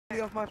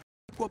of my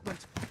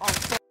equipment. I'm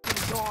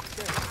fucking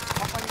doctor.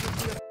 I can't even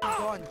see a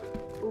gun.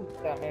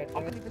 I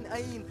can't even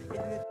aim. It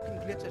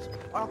glitches.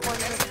 I can't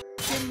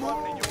even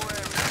move in your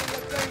area.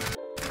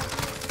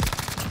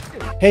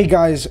 Hey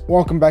guys,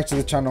 welcome back to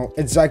the channel.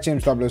 It's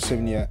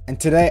ZachJames007 here, and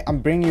today I'm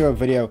bringing you a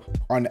video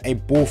on a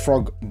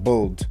Bullfrog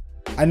build.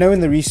 I know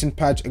in the recent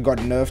patch it got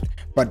nerfed,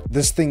 but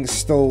this thing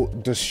still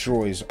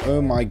destroys.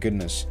 Oh my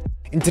goodness.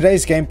 In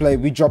today's gameplay,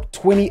 we dropped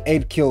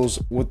 28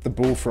 kills with the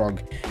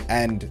Bullfrog,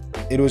 and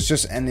it was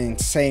just an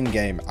insane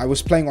game. I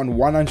was playing on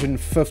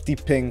 150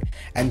 ping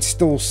and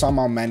still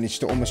somehow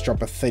managed to almost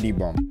drop a 30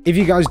 bomb. If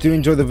you guys do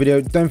enjoy the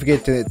video, don't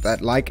forget to hit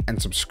that like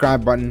and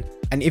subscribe button.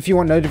 And if you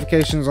want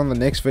notifications on the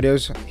next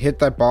videos, hit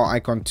that bell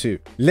icon too.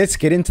 Let's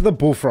get into the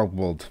Bullfrog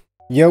build.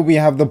 Here we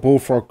have the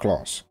Bullfrog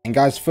class. And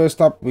guys, first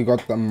up, we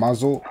got the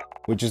muzzle,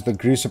 which is the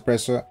grew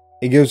suppressor.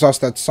 It gives us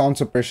that sound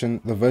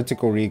suppression, the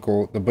vertical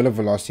recoil, the bullet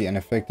velocity, and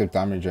effective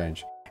damage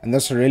range. And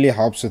this really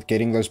helps with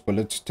getting those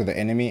bullets to the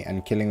enemy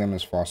and killing them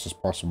as fast as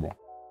possible.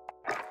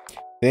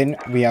 Then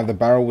we have the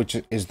barrel, which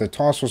is the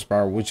task force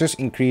barrel, which just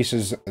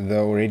increases the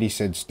already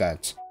said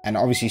stats. And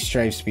obviously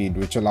strafe speed,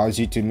 which allows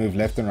you to move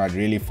left and right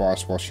really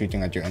fast while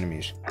shooting at your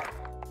enemies.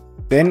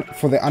 Then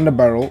for the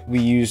underbarrel, we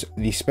use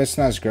the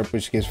Spetsnaz grip,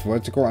 which gives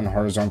vertical and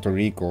horizontal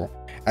recoil.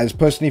 As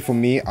personally for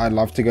me, I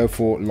love to go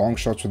for long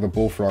shots with the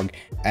Bullfrog,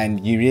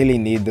 and you really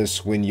need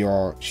this when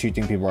you're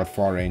shooting people at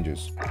far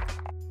ranges.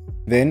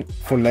 Then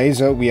for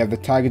laser, we have the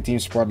Tiger Team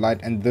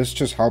Spotlight, and this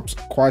just helps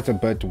quite a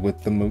bit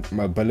with the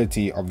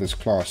mobility of this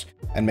class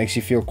and makes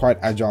you feel quite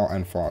agile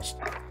and fast.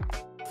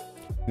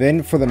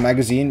 Then for the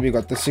magazine, we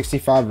got the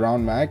 65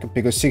 round mag,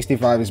 because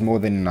 65 is more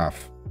than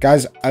enough.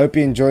 Guys, I hope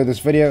you enjoyed this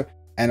video,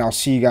 and I'll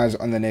see you guys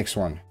on the next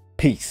one.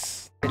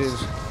 Peace. It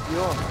is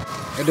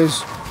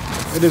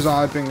a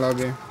hyping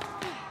lobby.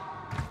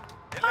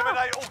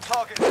 Eliminate all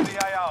targets in the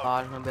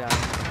AO.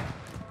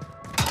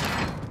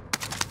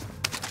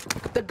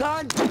 The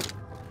gun!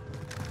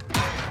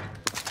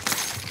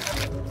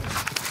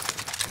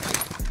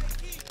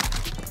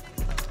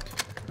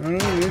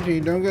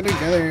 Don't go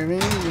together.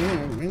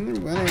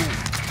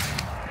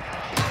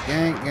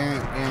 Gang.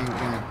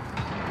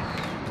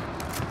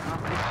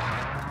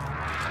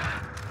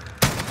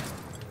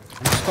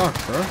 I'm stuck,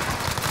 bro.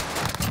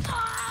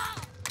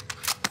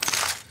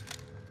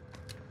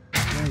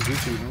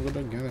 Don't go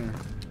together.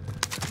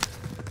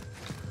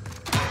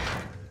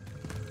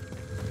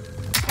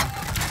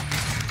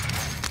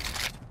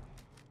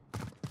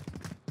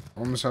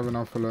 Almost have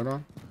enough for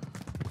later.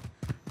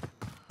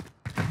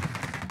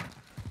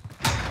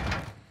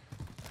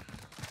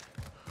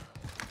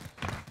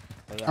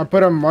 I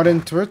put a mod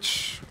in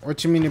Twitch.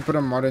 What you mean you put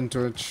a mod in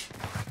Twitch?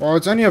 Well,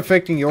 it's only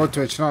affecting your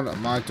Twitch, not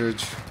my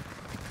Twitch.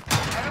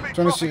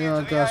 Trying to see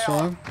that's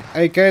one.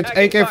 AK, it's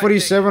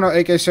AK-47 or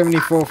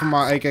AK-74 for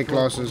my AK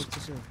classes.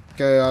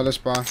 Okay, let's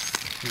buy.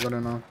 You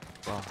gotta know.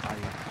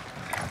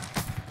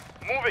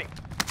 Moving.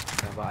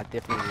 Yeah, but I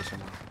definitely wish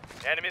someone.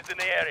 Enemies in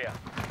the area.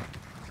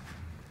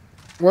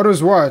 What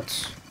is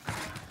what?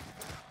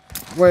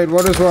 Wait,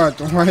 what is what?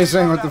 Why are you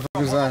saying what the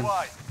fuck is that?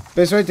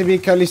 Best way to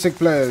beat Kali stick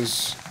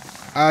players.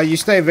 You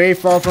stay very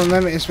far from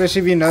them,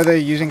 especially if you know they're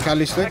using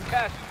Kali stick.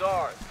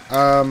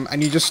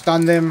 And you just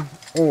stun them,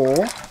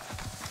 or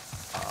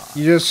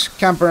you just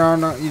camp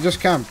around. You just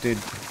camp, dude.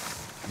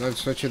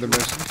 That's actually the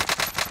best.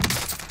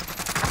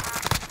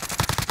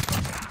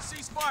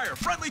 Ceasefire,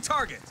 friendly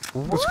target.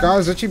 This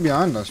guy's actually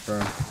behind us,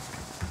 bro.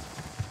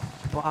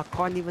 But I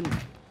can't even.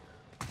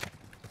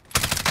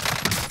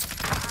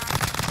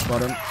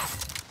 Got him.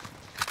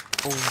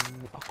 Oh,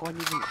 I can't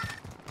even.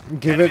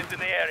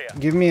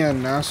 Give me a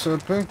NASA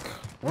pick.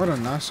 What a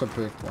NASA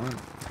pick, what?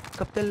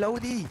 Captain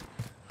Lodi.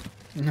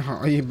 No,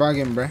 are you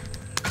bugging, bro?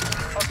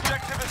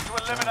 Objective is to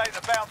eliminate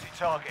the bounty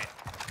target.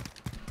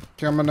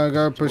 Okay, I'm gonna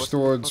go push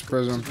towards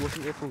prison. What's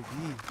an FOV?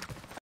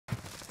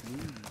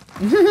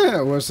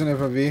 What's an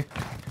FOV?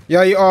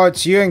 Yeah, oh,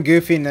 it's you and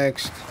Goofy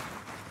next.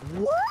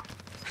 What?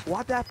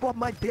 What that for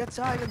my dead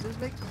silence is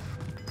making?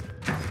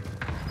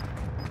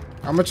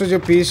 How much was your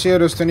PC?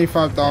 It was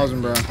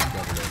 25,000, bro.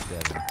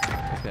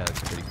 That's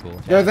pretty cool.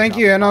 Yo, thank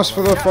you, Enos,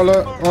 for the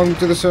follow. Welcome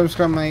to the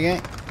subscribe, my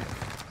gang.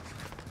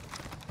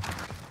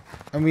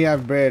 And we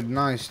have bread.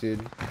 Nice,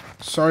 dude.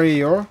 Sorry,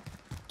 yo.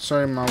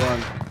 Sorry, my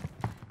one.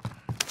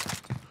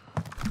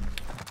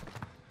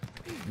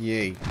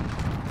 Yay.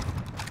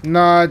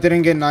 No, I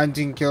didn't get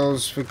 19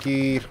 kills,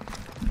 Fakir.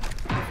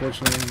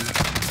 Unfortunately.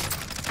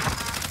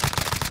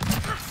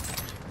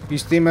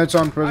 His teammates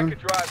on prison.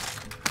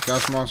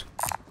 Gas mask.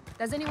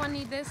 Does anyone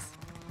need this?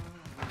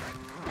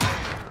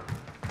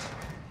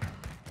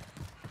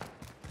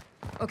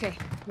 Okay,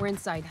 we're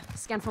inside.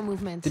 Scan for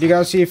movement. Did you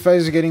guys see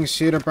FaZe getting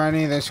sued?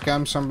 Apparently they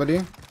scammed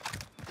somebody.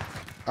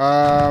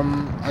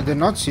 I did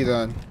not see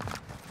that.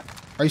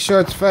 Are you sure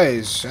it's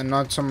FaZe and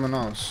not someone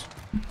else?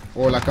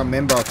 Or like a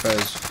member of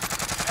FaZe?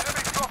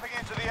 Enemy dropping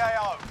into the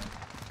AO.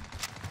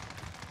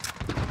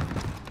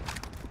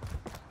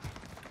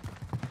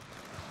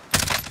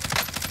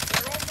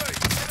 They're on me.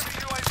 Enemy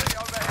UAV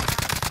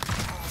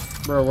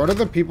overhead. Bro, what are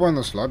the people in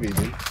this lobby,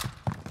 dude?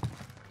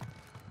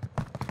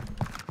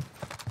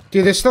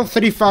 Dude, there's still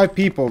 35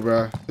 people,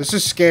 bro. This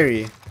is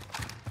scary.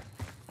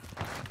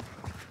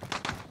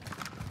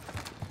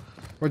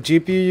 What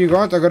GPU you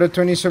got? I got a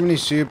 2070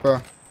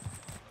 Super.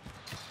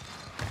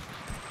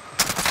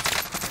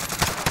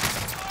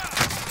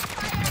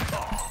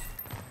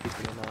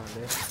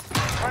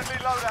 Friendly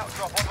loadout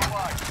drop on the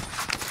way.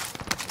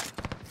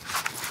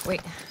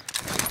 Wait.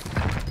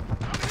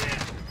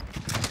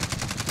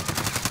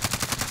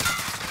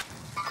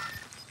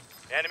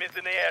 Enemies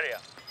in the area.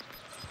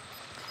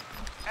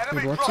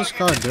 Dude, what's this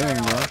guy doing,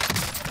 bro?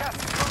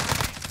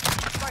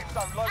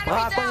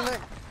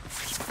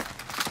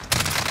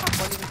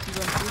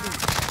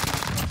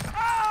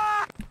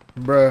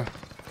 Bruh.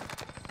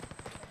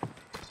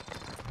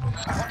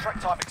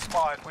 Contract time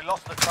expired. We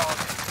lost the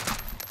target.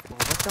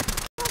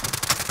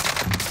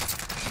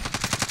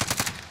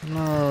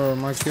 No,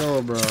 my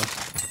kill, bro.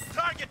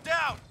 Target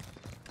down.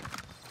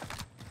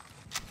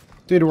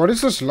 Dude, what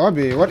is this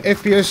lobby? What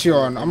FPS you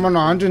on? I'm on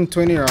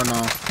 120 right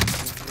now.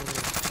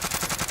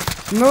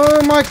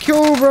 No, my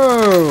kill,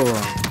 bro.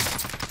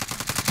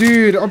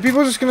 Dude, are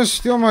people just gonna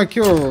steal my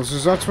kills?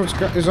 Is that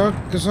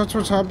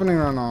what's happening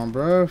right now,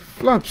 bro?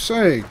 Flip's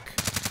sake.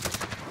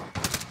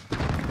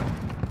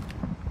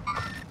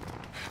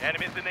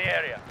 Enemies in the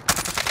area.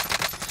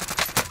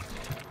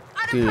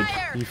 Dude,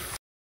 you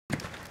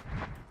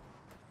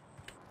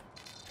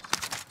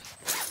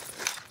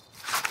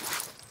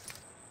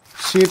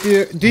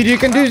CPU. Dude, you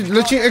can do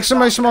literally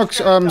exclamation mark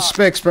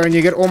specs, bro, and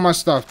you get all my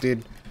stuff,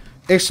 dude.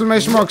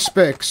 Exclamation mark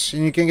specs,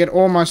 and you can get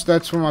all my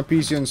stats for my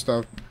PC and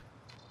stuff.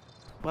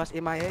 What's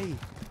MIA?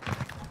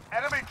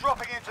 Enemy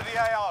dropping into the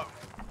AO.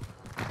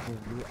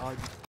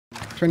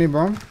 20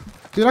 bomb?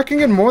 Dude, I can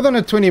get more than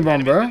a 20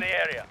 bomb, bro. In the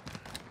area.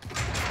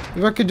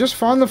 If I could just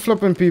find the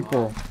flipping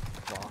people.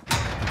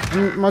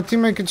 And my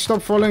teammate could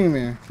stop following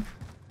me.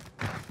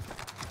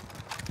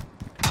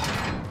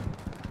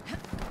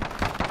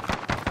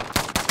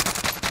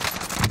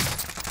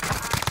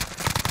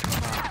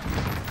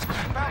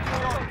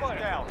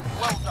 Down.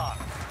 Well done.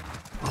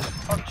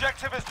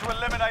 Objective is to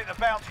eliminate the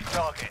bounty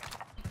target.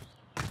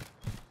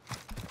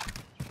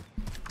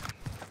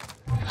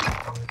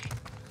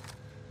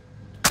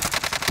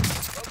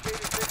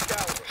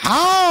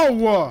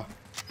 How?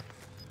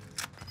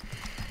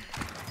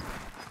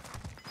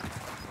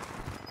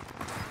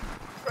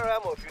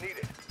 Ammo if you need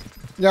it.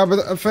 Yeah,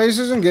 but FaZe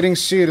isn't getting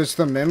seed, it's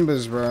the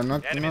members, bro.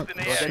 Not Enemies in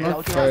the it's area.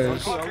 not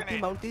FaZe.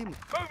 Team. Moving.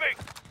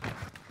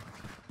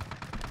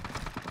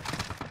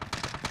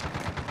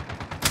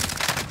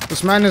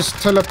 This man is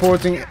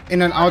teleporting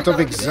in and out of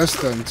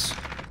existence.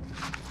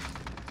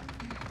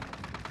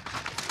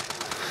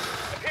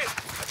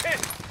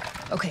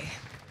 Okay.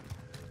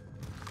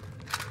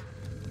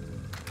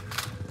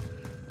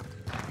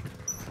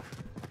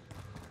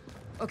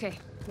 Okay,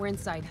 we're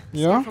inside.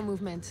 Yeah? Scan for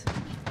movement.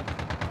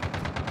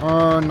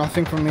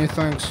 Nothing from me,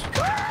 thanks.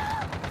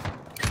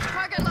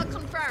 Target lock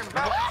confirmed.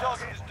 Bounty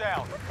target is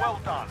down. Well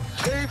done.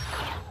 This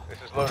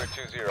is loader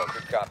 2-0.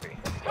 Good copy.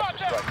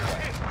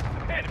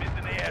 Enemies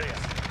in the area.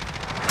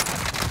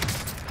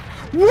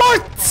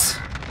 What?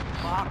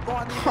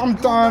 I'm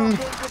done.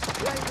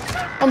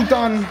 I'm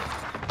done.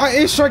 I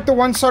airstrike the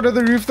one side of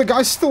the roof. The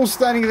guy's still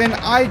standing there and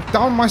I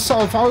down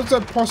myself. How is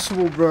that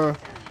possible, bro?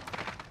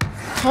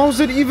 How is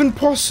it even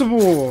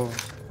possible?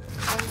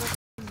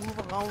 Move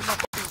around my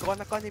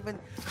gun. I can't even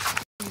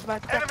use my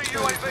Enemy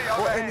UAV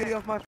or overhead. any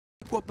of my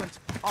equipment.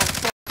 I'm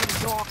fucking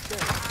doctor.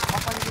 I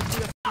can't even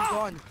see a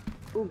gun.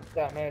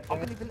 I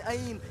can't even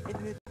aim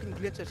into the fucking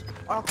glitches.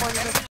 I can't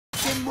even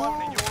fucking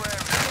move. In your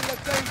area.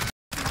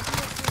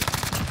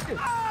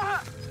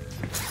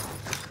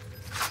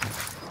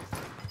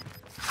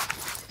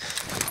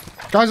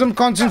 Guys, I'm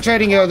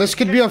concentrating here. This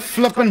could be a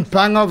flippin'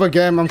 bang of a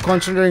game. I'm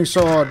concentrating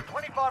so hard.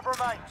 25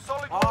 remain.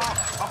 Solid I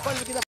can't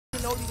look at the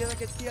fucking loadie that I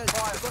get killed.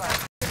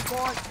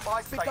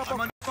 Pick up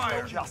a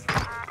fire.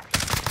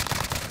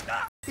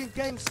 Fucking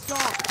game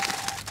stop.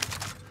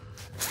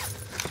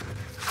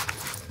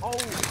 Oh,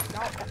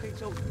 now, okay,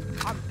 so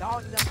I'm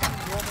down in the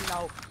fucking normal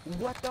now.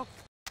 What the f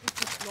is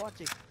this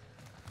logic?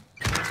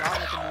 I'm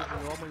down at the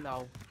moving normal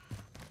now.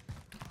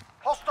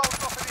 Hostile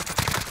dropping into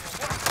the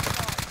area.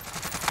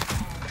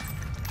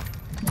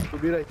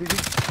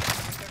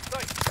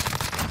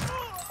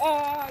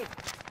 Oh!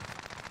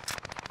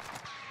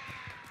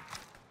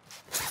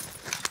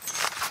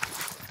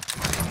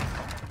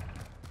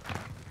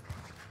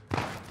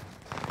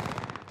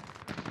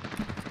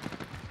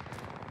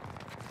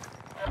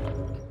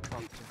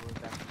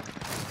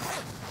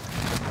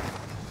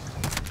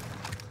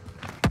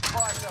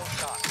 Fire cell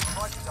shut.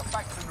 Prices are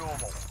back to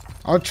normal.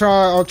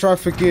 I'll try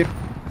forget.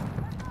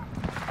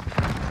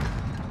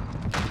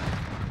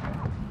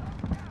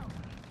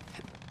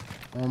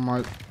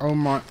 Oh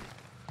my.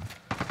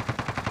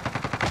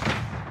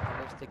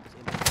 Let's take this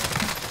in.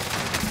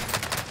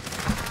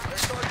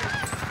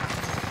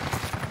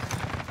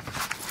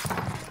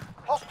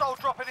 Hostile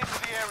dropping into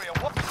the area.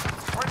 What?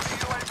 Friendly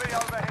UAV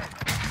overhead.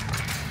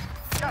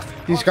 Gas is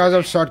These guys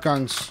have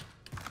shotguns.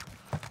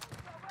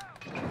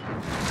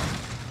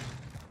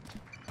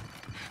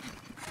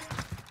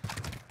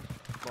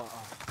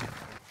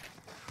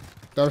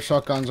 Those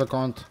shotguns, I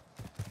can't.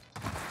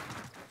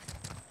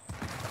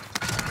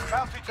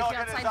 Bounty If you're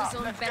target is outside the up.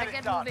 zone, Let's better get it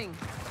get done. moving.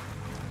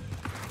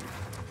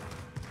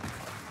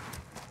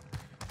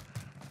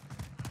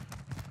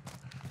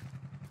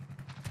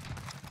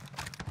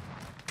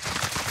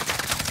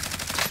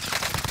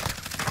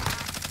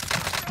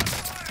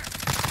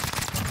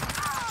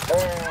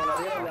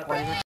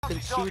 Bounty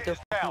target is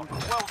down. Well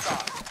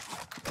done.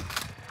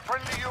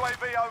 Friendly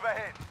UAV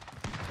overhead.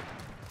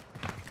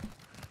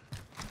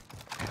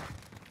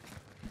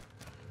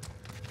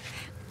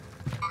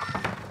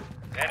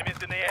 Enemies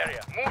in the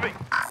area. Moving.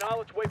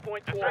 Knowledge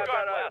waypoint to west.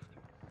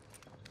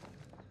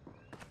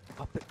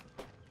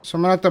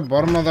 Someone at the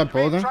bottom of that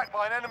building. Tracked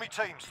by an enemy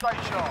team. Stay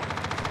sharp.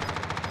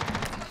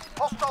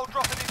 Hostile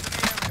dropping into the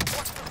area.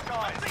 Watch the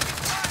skies.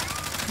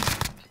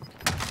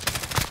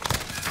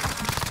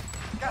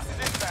 Gas is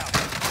inbound.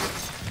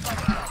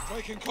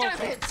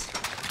 Damn it!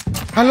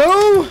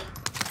 Hello?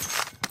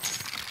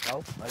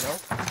 Hello? Hello?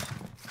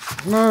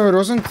 No, it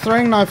wasn't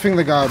throwing knifing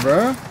the guy,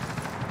 bro.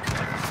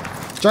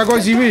 Jaguar,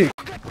 is he weak?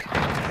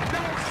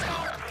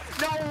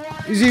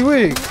 Is he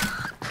weak?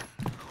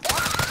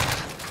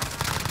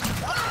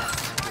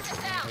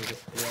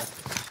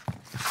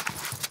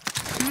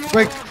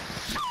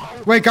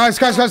 Wait, guys,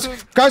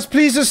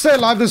 please just stay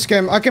alive this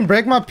game. I can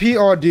break my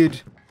PR,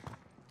 dude.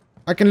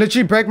 I can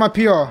literally break my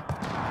PR.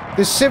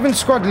 There's 7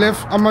 squad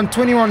left. I'm on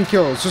 21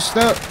 kills. Just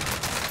stay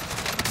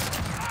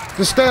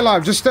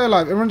alive. Just stay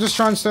alive. Everyone just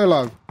try and stay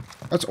alive.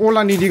 That's all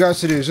I need you guys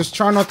to do. Is just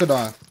try not to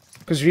die.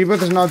 Because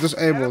Rebirth is now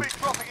disabled. Enemies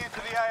dropping into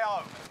the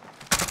AO.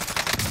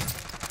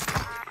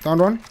 Down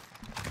one.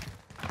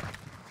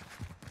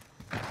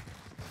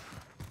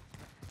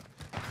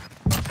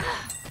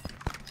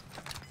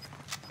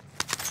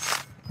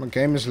 My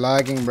game is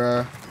lagging,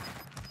 bro.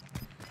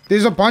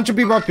 There's a bunch of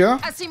people up here.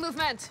 I see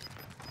movement.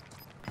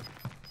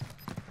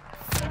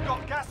 We've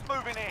got gas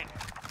moving in.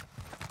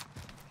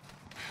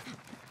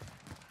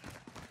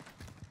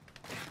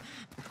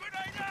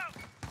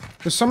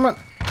 There's someone.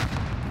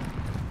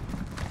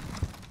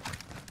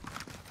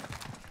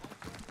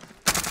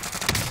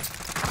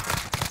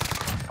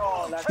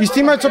 These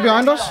teammates are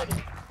behind us.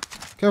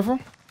 Careful.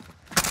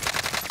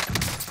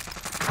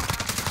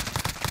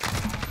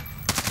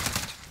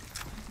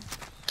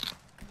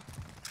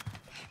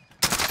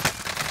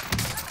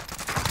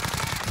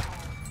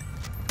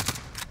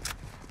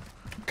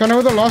 Can I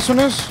know who the last one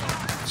is?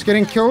 It's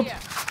getting killed.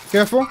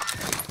 Careful.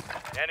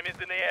 Enemies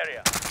in the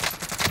area.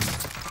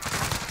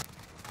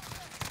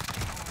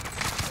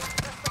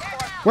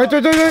 Wait,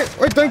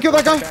 don't kill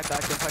that guy.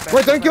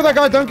 Wait, don't kill that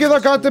guy. Don't kill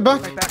that guy at the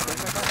back.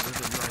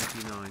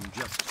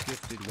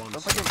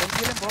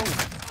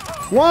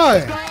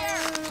 Why?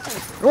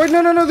 Wait,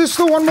 no, there's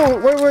still one more.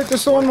 Wait,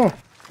 there's still one more.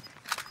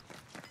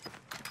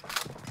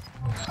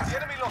 The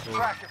enemy lost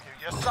track of you.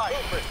 You're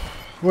safe.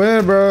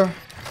 Where, bro?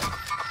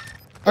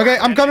 Okay,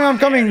 I'm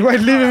coming. Wait,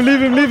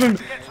 leave him.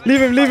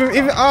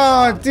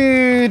 Ah,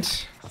 dude.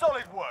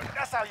 Solid work.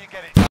 That's how you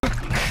get it.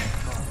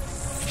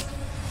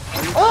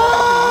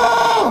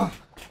 Oh!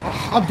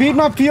 I beat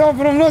my PR,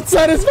 but I'm not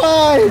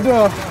satisfied.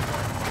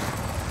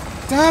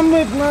 Damn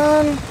it,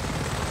 man.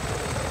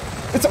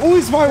 It's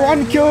always my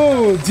 1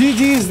 kill.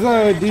 GG's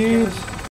though, dude.